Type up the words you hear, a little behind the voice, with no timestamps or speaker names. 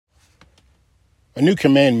A new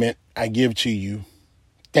commandment I give to you,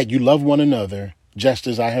 that you love one another just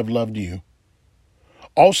as I have loved you.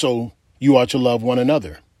 Also, you are to love one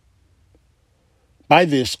another. By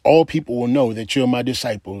this, all people will know that you are my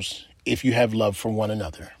disciples if you have love for one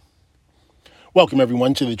another. Welcome,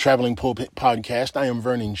 everyone, to the Traveling Pulpit Podcast. I am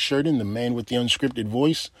Vernon Sheridan, the man with the unscripted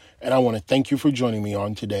voice, and I want to thank you for joining me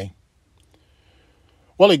on today.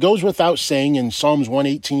 Well, it goes without saying in Psalms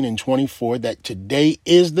 118 and 24 that today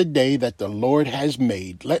is the day that the Lord has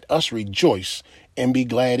made. Let us rejoice and be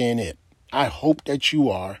glad in it. I hope that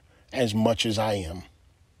you are as much as I am.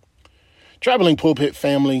 Traveling Pulpit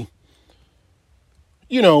family,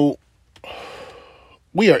 we are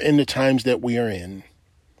in the times that we are in.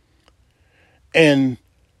 And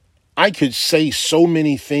I could say so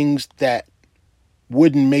many things that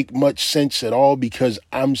wouldn't make much sense at all because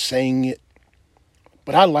I'm saying it.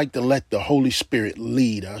 But I like to let the Holy Spirit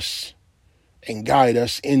lead us and guide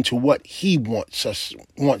us into what he wants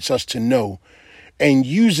us to know. And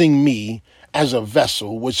using me as a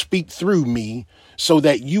vessel would speak through me so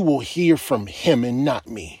that you will hear from him and not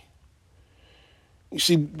me. You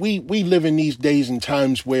see, we live in these days and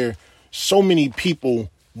times where so many people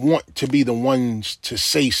want to be the ones to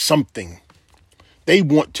say something. They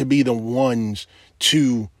want to be the ones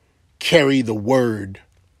to carry the word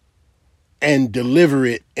and deliver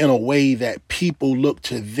it in a way that people look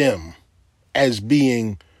to them as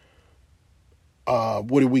being,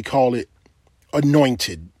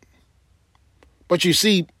 anointed. But you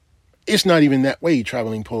see, it's not even that way,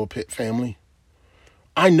 Traveling Pulpit family.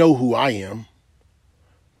 I know who I am,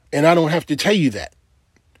 and I don't have to tell you that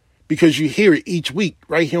because you hear it each week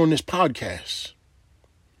right here on this podcast.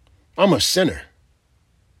 I'm a sinner.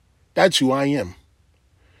 That's who I am.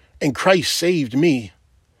 And Christ saved me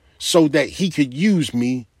so that he could use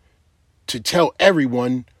me to tell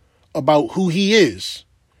everyone about who he is.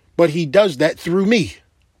 But he does that through me.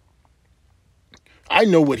 I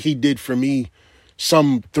know what he did for me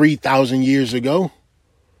some 3,000 years ago.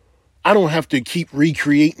 I don't have to keep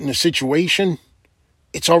recreating the situation.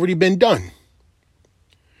 It's already been done.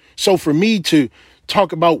 So for me to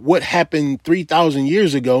talk about what happened 3,000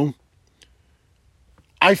 years ago,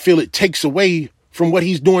 I feel it takes away from what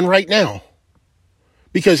he's doing right now.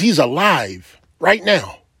 Because he's alive right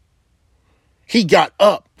now. He got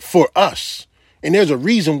up for us. And there's a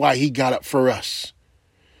reason why he got up for us.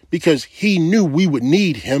 Because he knew we would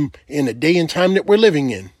need him in the day and time that we're living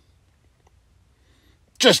in.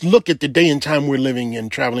 Just look at the day and time we're living in,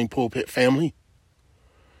 Traveling Pulpit family.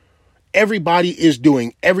 Everybody is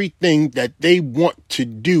doing everything that they want to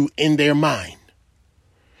do in their mind.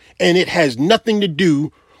 And it has nothing to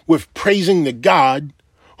do with praising the God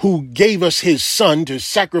who gave us his son to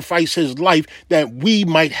sacrifice his life that we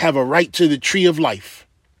might have a right to the tree of life.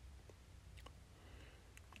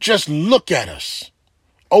 Just look at us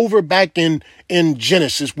over back in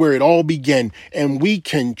Genesis where it all began, and we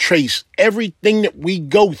can trace everything that we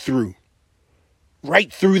go through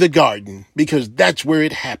right through the garden because that's where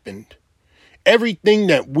it happened. Everything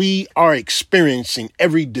that we are experiencing,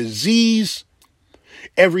 every disease,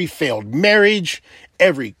 every failed marriage,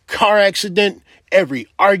 every car accident, every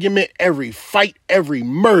argument, every fight, every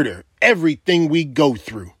murder, everything we go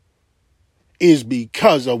through is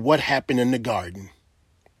because of what happened in the garden.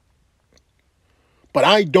 But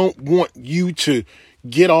I don't want you to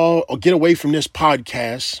get away from this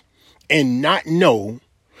podcast and not know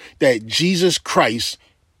that Jesus Christ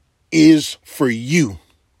is for you.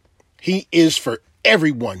 He is for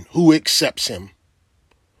everyone who accepts him.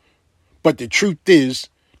 But the truth is,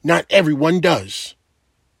 not everyone does.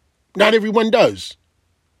 Not everyone does.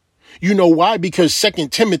 You know why? Because 2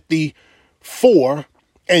 Timothy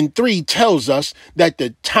 4:3 tells us that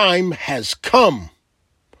the time has come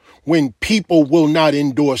when people will not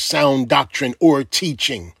endure sound doctrine or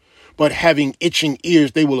teaching, but having itching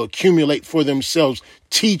ears, they will accumulate for themselves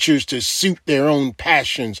teachers to suit their own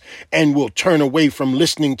passions and will turn away from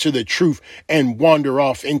listening to the truth and wander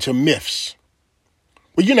off into myths.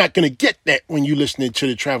 Well, you're not going to get that when you listen to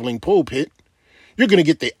the Traveling Pulpit. You're going to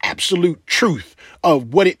get the absolute truth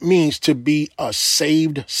of what it means to be a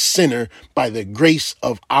saved sinner by the grace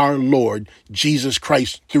of our Lord Jesus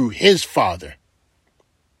Christ through his Father,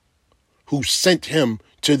 who sent him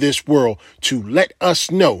to this world to let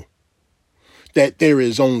us know that there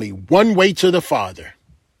is only one way to the Father.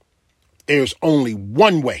 There's only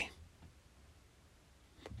one way.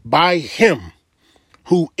 By him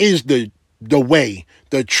who is the way,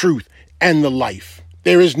 the truth, and the life.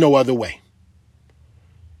 There is no other way.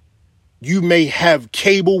 You may have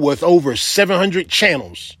cable with over 700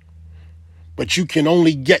 channels, but you can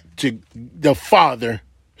only get to the Father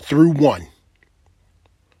through one.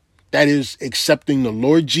 That is accepting the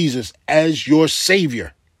Lord Jesus as your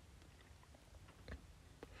Savior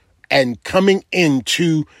and coming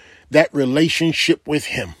into that relationship with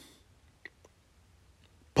him.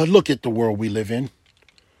 But look at the world we live in.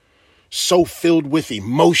 So filled with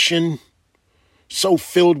emotion, so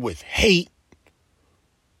filled with hate,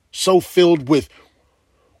 so filled with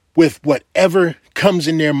whatever comes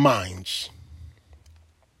in their minds.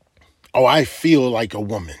 Oh, I feel like a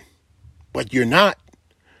woman, but you're not.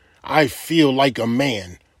 I feel like a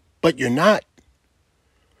man, but you're not.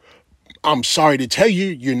 I'm sorry to tell you,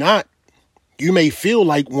 you're not. You may feel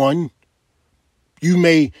like one. You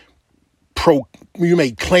may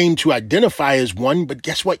claim to identify as one, but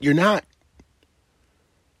guess what? You're not.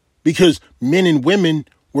 Because men and women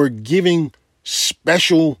were giving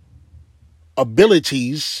special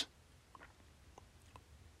abilities,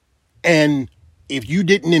 and if you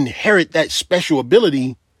didn't inherit that special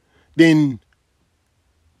ability, then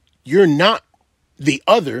you're not the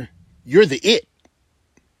other, you're the it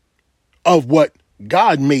of what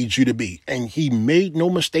God made you to be. And he made no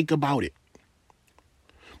mistake about it.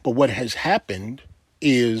 But what has happened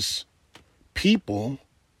is people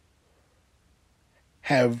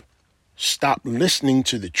have stopped listening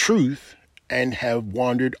to the truth and have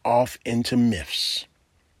wandered off into myths.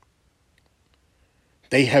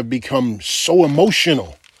 They have become so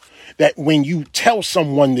emotional that when you tell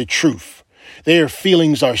someone the truth, their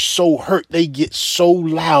feelings are so hurt, they get so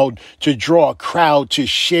loud to draw a crowd to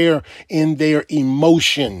share in their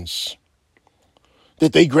emotions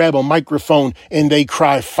that they grab a microphone and they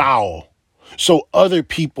cry foul so other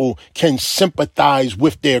people can sympathize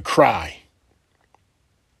with their cry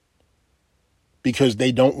because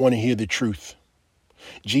they don't want to hear the truth.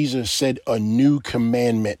 Jesus said, "A new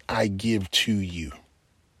commandment I give to you,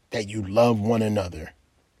 that you love one another,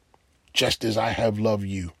 just as I have loved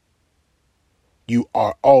you. You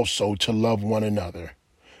are also to love one another.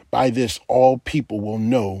 By this, all people will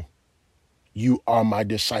know you are my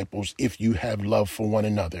disciples if you have love for one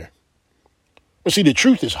another." But see, the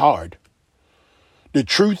truth is hard. The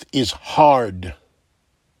truth is hard.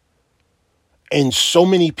 And so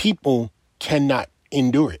many people cannot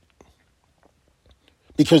endure it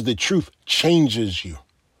because the truth changes you.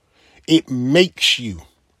 It makes you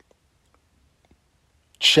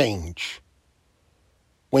change.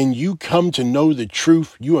 When you come to know the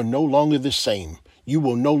truth, you are no longer the same. You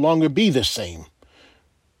will no longer be the same.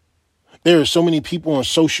 There are so many people on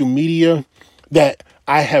social media that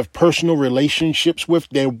I have personal relationships with.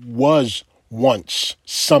 There was once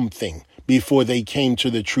something before they came to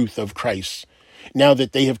the truth of Christ. Now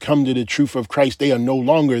that they have come to the truth of Christ, they are no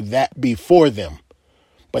longer that before them,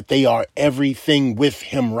 but they are everything with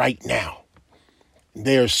him right now.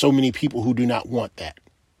 There are so many people who do not want that.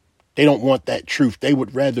 They don't want that truth. They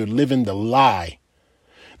would rather live in the lie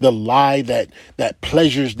that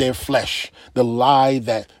pleasures their flesh, the lie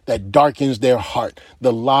that darkens their heart,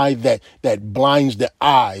 the lie that blinds the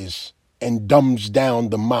eyes and dumbs down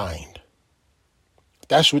the mind.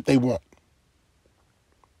 That's what they want.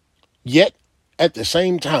 Yet, at the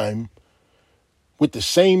same time, with the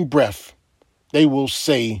same breath, they will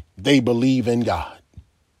say they believe in God.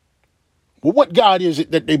 Well, what God is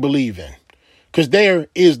it that they believe in? Because there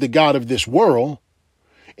is the God of this world,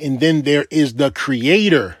 and then there is the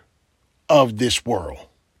creator of this world.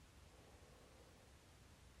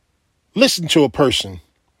 Listen to a person.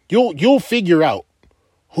 You'll figure out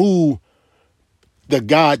who the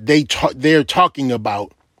God they're talking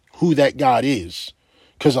about, who that God is.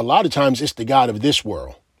 Because a lot of times it's the God of this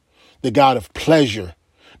world, the God of pleasure,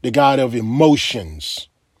 the God of emotions,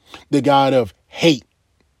 the God of hate,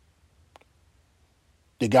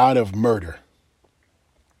 the God of murder.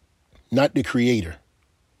 Not the creator,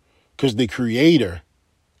 because the creator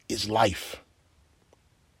is life.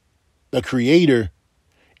 The creator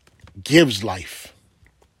gives life.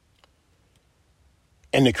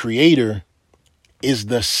 And the creator is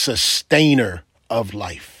the sustainer of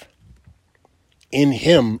life. In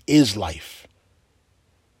him is life.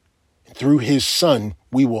 Through his son,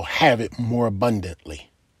 we will have it more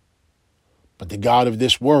abundantly. But the God of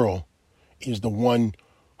this world is the one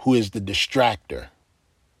who is the distractor.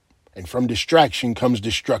 And from distraction comes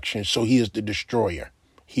destruction. So he is the destroyer.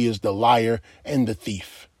 He is the liar and the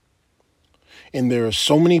thief. And there are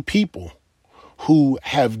so many people who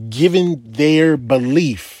have given their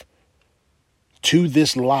belief to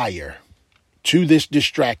this liar, to this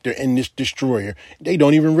distractor and this destroyer. They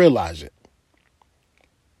don't even realize it.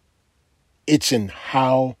 It's in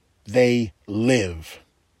how they live.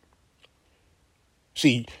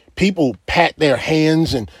 See, people pat their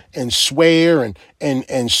hands and swear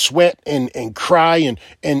and sweat and cry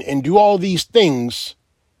and do all these things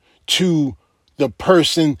to the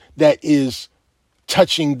person that is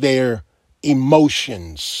touching their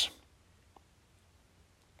emotions.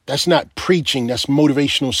 That's not preaching. That's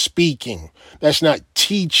motivational speaking. That's not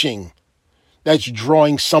teaching. That's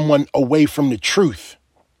drawing someone away from the truth.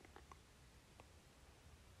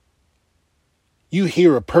 You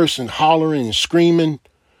hear a person hollering and screaming.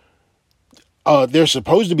 They're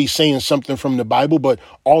supposed to be saying something from the Bible, but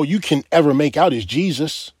all you can ever make out is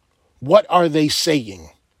Jesus. What are they saying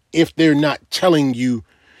if they're not telling you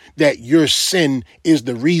that your sin is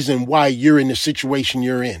the reason why you're in the situation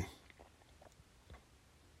you're in?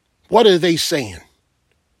 What are they saying?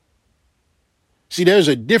 See, there's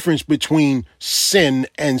a difference between sin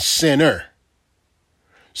and sinner.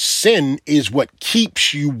 Sin is what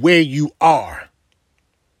keeps you where you are,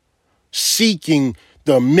 seeking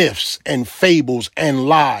the myths and fables and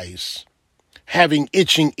lies, having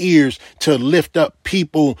itching ears to lift up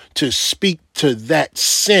people to speak to that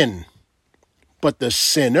sin. But the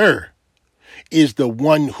sinner is the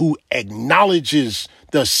one who acknowledges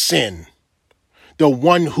the sin, the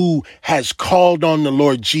one who has called on the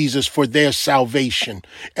Lord Jesus for their salvation,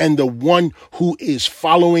 and the one who is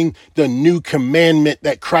following the new commandment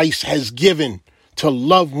that Christ has given to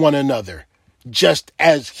love one another. Just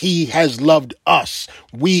as he has loved us,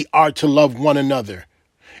 we are to love one another.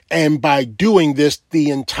 And by doing this,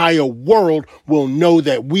 the entire world will know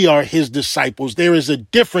that we are his disciples. There is a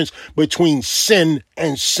difference between sin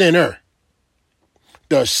and sinner.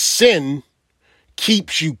 The sin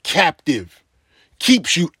keeps you captive,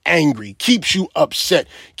 keeps you angry, keeps you upset,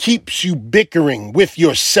 keeps you bickering with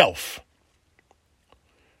yourself,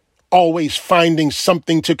 always finding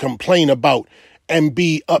something to complain about and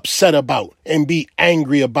be upset about and be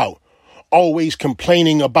angry about, always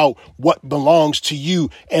complaining about what belongs to you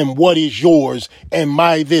and what is yours and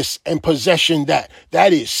my this and possession that.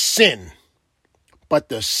 That is sin. But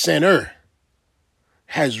the sinner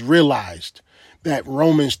has realized that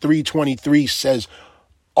Romans 3:23 says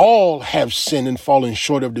all have sinned and fallen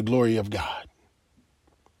short of the glory of God.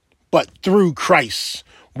 But through Christ,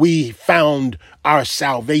 we found our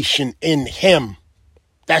salvation in him.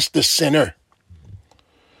 That's the sinner.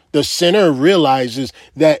 The sinner realizes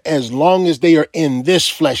that as long as they are in this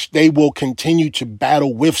flesh, they will continue to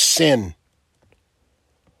battle with sin.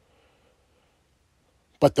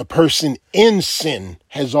 But the person in sin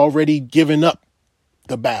has already given up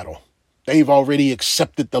the battle. They've already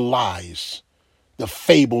accepted the lies, the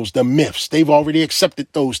fables, the myths. They've already accepted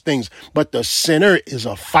those things. But the sinner is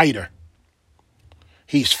a fighter.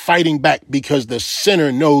 He's fighting back because the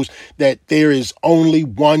sinner knows that there is only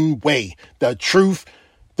one way, the truth,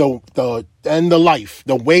 and the life,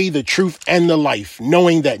 the way, the truth, and the life,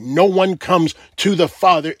 knowing that no one comes to the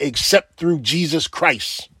Father except through Jesus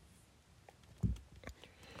Christ.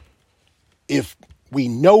 If we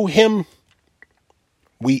know him,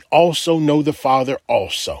 we also know the Father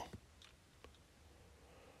also.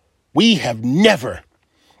 We have never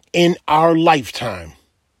in our lifetime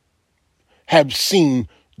have seen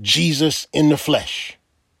Jesus in the flesh,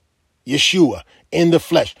 Yeshua in the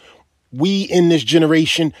flesh. We in this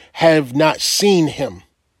generation have not seen him,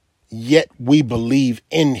 yet we believe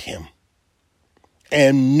in him.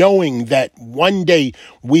 And knowing that one day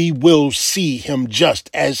we will see him just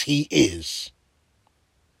as he is.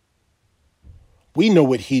 We know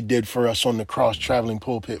what he did for us on the cross, Traveling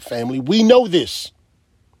Pulpit family. We know this.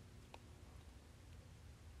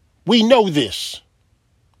 We know this.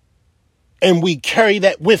 And we carry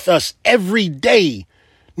that with us every day.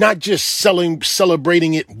 Not just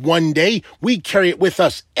celebrating it one day. We carry it with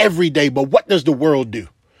us every day. But what does the world do?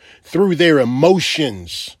 Through their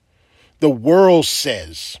emotions, the world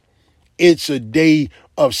says it's a day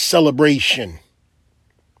of celebration.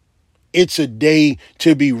 It's a day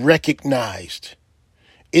to be recognized.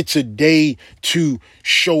 It's a day to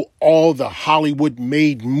show all the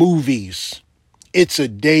Hollywood-made movies. It's a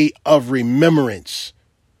day of remembrance.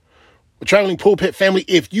 But Traveling Pulpit family,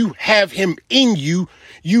 if you have him in you,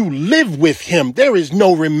 you live with him. There is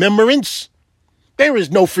no remembrance. There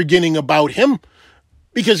is no forgetting about him.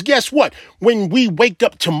 Because guess what? When we wake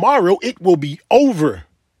up tomorrow, it will be over.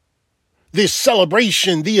 This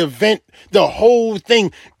celebration, the event, the whole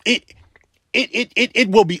thing, it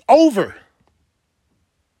will be over.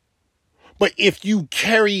 But if you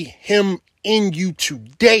carry him in you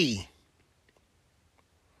today,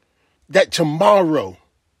 that tomorrow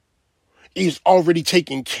is already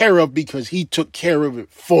taken care of because he took care of it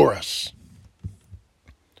for us.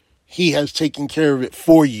 He has taken care of it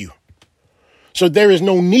for you. So there is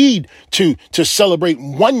no need to celebrate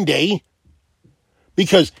one day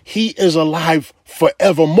because he is alive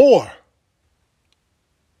forevermore.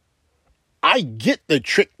 I get the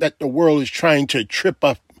trick that the world is trying to trip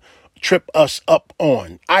us up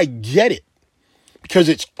on. I get it, because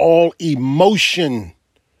it's all emotion.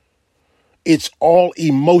 It's all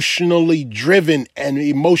emotionally driven and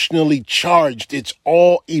emotionally charged. It's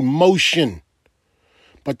all emotion.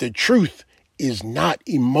 But the truth is not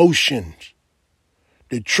emotion.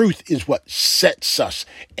 The truth is what sets us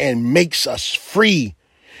and makes us free,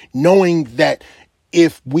 knowing that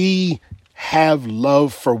if we have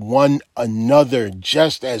love for one another,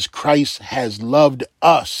 just as Christ has loved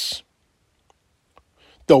us,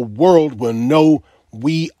 the world will know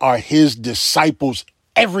we are his disciples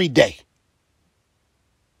every day.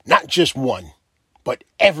 Not just one, but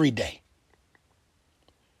every day.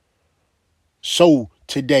 So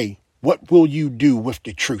today, what will you do with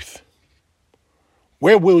the truth?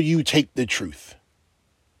 Where will you take the truth?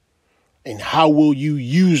 And how will you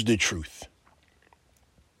use the truth?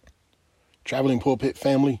 Traveling Pulpit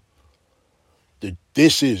family,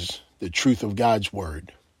 this is the truth of God's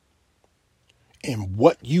word. And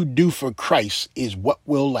what you do for Christ is what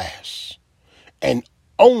will last. And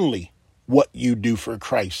only what you do for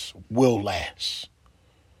Christ will last.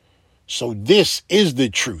 So this is the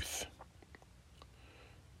truth.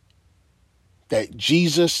 That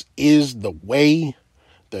Jesus is the way,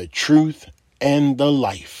 the truth, and the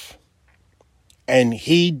life. And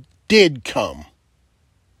he did come.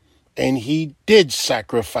 And he did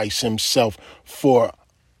sacrifice himself for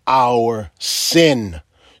our sin,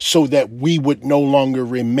 so that we would no longer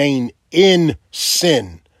remain in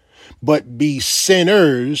sin, but be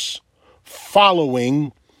sinners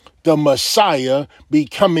following the Messiah,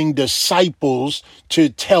 becoming disciples to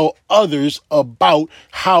tell others about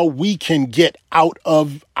how we can get out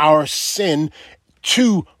of our sin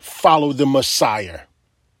to follow the Messiah.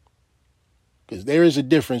 Because there is a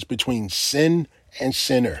difference between sin and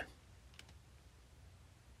sinner.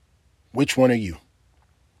 Which one are you?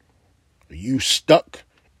 Are you stuck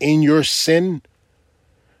in your sin,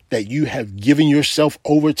 that you have given yourself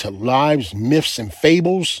over to lies, myths, and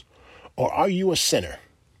fables? Or are you a sinner,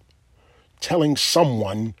 telling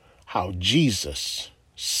someone how Jesus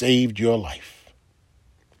saved your life?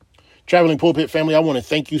 Traveling Pulpit family, I want to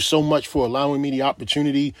thank you so much for allowing me the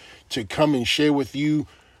opportunity to come and share with you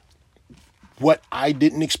what I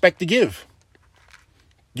didn't expect to give.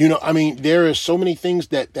 There are so many things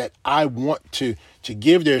that I want to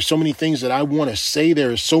give. There are so many things that I want to say. There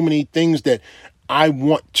are so many things that I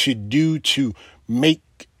want to do to make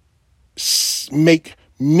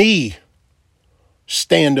me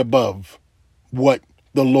stand above what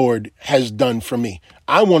the Lord has done for me.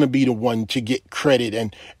 I want to be the one to get credit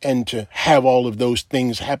and to have all of those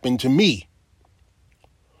things happen to me.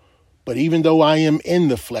 But even though I am in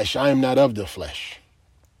the flesh, I am not of the flesh.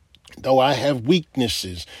 Though I have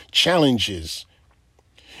weaknesses, challenges,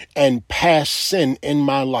 and past sin in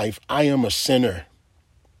my life, I am a sinner.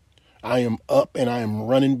 I am up and I am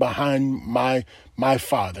running behind my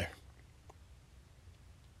Father.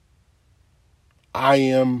 I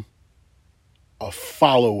am a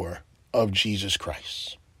follower of Jesus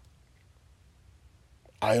Christ.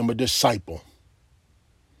 I am a disciple.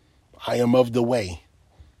 I am of the way.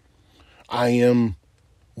 I am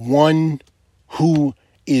one who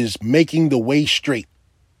is making the way straight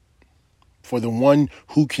for the one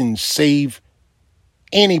who can save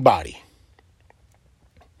anybody.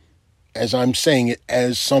 As I'm saying it,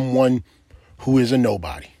 as someone who is a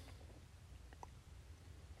nobody.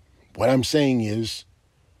 What I'm saying is,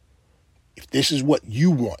 if this is what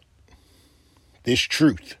you want, this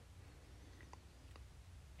truth,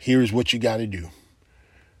 here's what you got to do.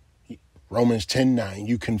 Romans 10:9,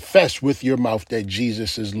 you confess with your mouth that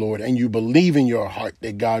Jesus is Lord, and you believe in your heart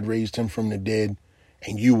that God raised him from the dead,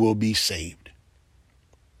 and you will be saved.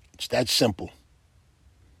 It's that simple.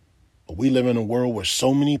 But we live in a world where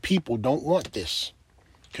so many people don't want this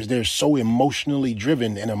because they're so emotionally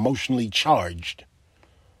driven and emotionally charged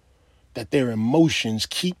that their emotions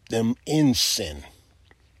keep them in sin.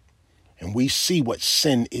 And we see what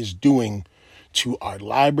sin is doing to our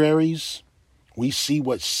libraries. We see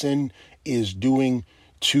what sin is doing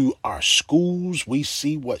to our schools. We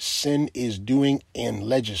see what sin is doing in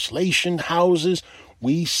legislation houses.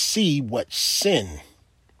 We see what sin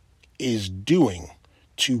is doing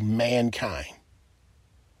to mankind.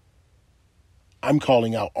 I'm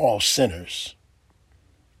calling out all sinners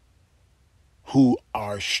who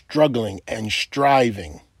are struggling and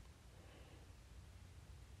striving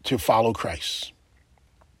to follow Christ.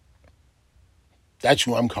 That's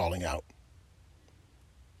who I'm calling out.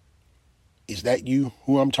 Is that you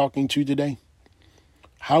who I'm talking to today?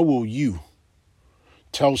 How will you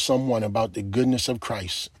tell someone about the goodness of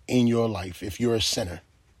Christ in your life if you're a sinner?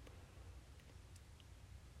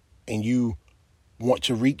 and you want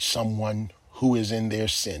to reach someone who is in their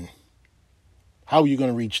sin. How are you going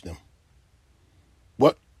to reach them?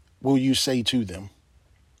 What will you say to them?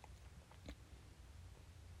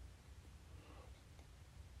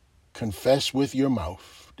 Confess with your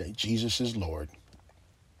mouth that Jesus is Lord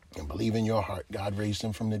and believe in your heart God raised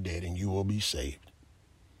him from the dead and you will be saved.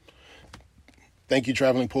 Thank you,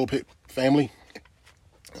 Traveling Pulpit family.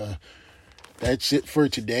 That's it for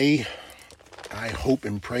today. I hope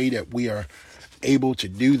and pray that we are able to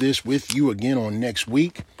do this with you again on next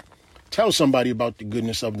week. Tell somebody about the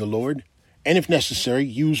goodness of the Lord. And if necessary,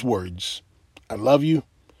 use words. I love you.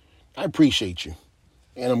 I appreciate you.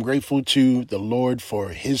 And I'm grateful to the Lord for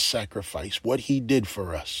his sacrifice, what he did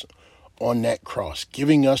for us on that cross,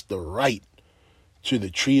 giving us the right to the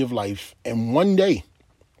tree of life. And one day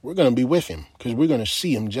we're going to be with him because we're going to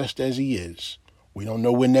see him just as he is. We don't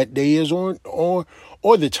know when that day is or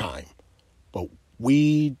the time, but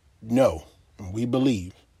we know and we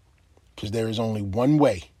believe because there is only one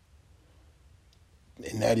way,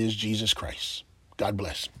 and that is Jesus Christ. God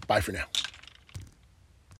bless. Bye for now.